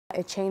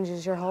It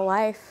changes your whole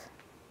life.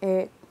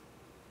 It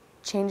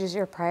changes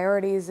your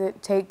priorities.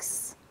 It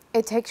takes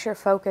your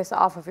focus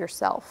off of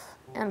yourself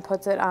and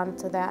puts it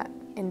onto that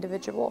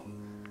individual,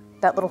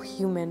 that little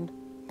human.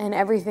 And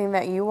everything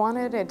that you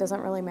wanted, it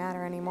doesn't really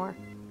matter anymore.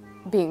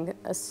 Being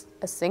a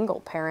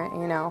single parent,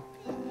 you know,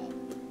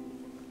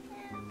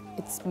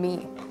 it's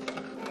me.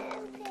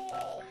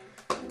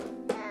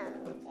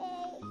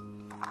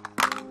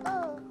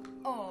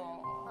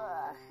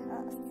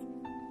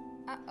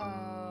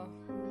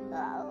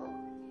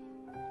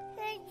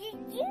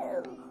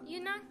 You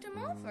knocked him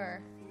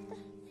over.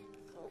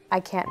 I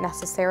can't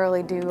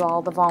necessarily do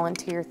all the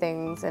volunteer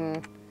things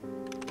and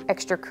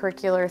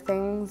extracurricular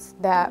things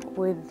that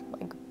would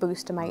like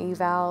boost my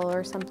eval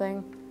or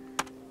something.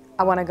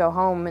 I want to go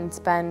home and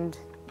spend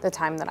the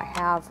time that I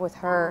have with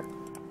her.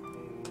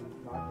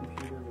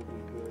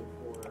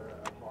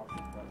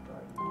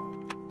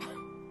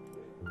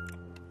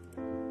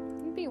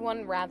 It'd be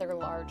one rather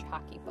large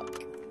hockey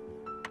book.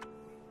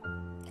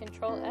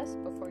 Control S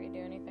before you do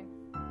anything.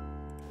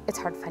 It's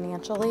hard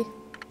financially,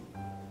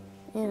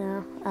 you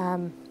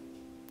know,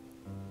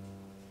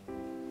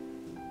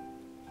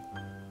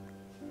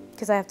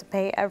 because I have to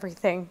pay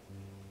everything.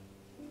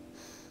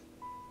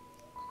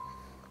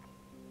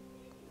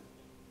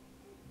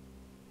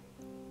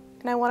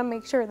 And I want to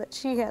make sure that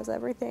she has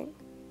everything.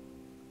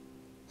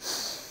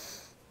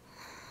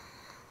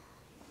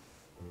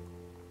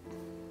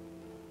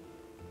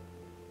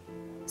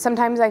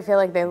 Sometimes I feel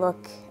like they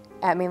look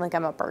at me like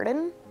I'm a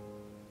burden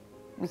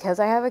because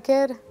I have a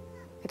kid.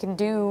 I can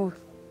do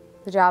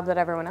the job that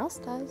everyone else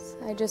does.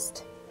 I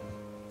just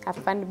have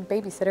to find a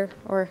babysitter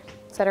or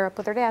set her up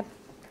with her dad.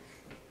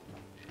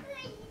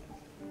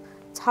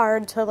 It's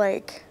hard to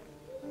like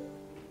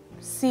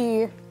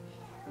see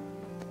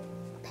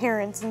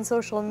parents in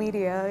social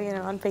media, you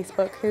know, on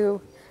Facebook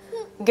who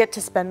get to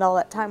spend all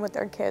that time with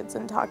their kids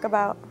and talk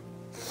about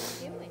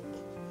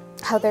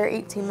how their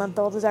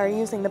 18-month-old is already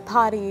using the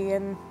potty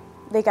and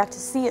they got to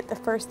see it the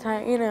first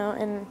time, you know,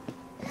 and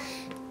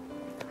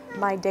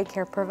my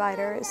daycare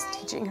provider is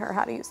teaching her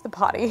how to use the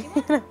potty.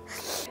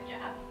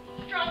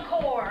 Strong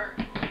core.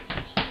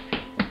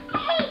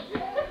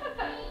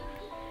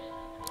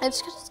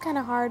 It's just kind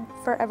of hard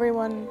for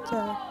everyone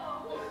to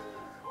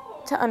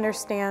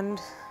understand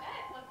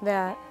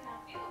that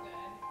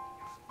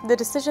the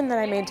decision that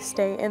I made to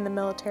stay in the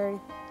military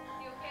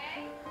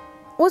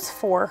was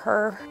for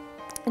her.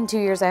 In 2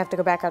 years, I have to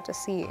go back out to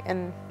sea,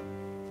 and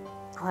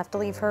I'll have to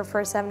leave her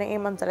for 7 to 8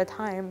 months at a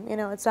time. You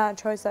know, it's not a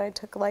choice that I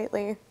took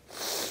lightly.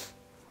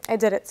 I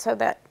did it so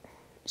that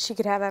she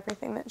could have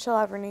everything that she'll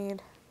ever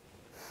need.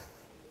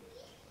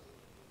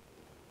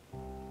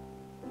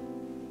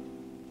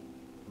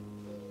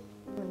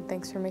 And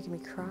thanks for making me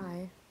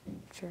cry,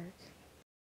 jerk.